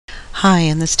Hi,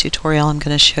 in this tutorial I'm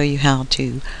going to show you how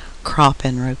to crop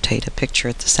and rotate a picture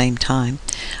at the same time.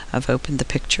 I've opened the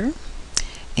picture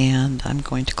and I'm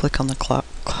going to click on the crop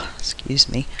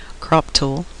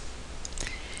tool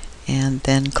and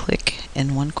then click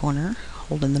in one corner,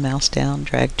 holding the mouse down,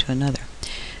 drag to another.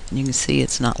 And you can see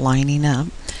it's not lining up.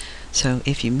 So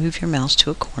if you move your mouse to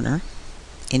a corner,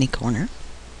 any corner,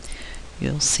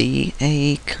 you'll see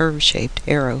a curve-shaped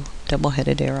arrow,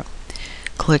 double-headed arrow.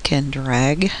 Click and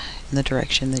drag in the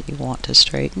direction that you want to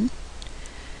straighten.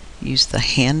 Use the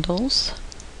handles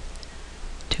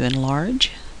to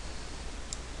enlarge.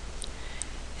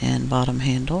 And bottom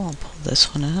handle, I'll pull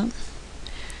this one up.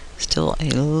 Still a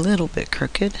little bit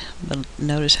crooked, but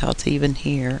notice how it's even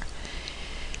here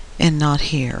and not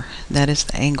here. That is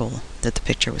the angle that the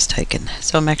picture was taken.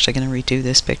 So I'm actually going to redo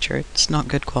this picture. It's not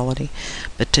good quality,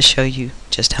 but to show you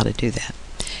just how to do that.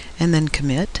 And then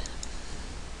commit,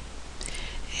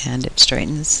 and it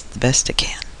straightens the best it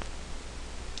can.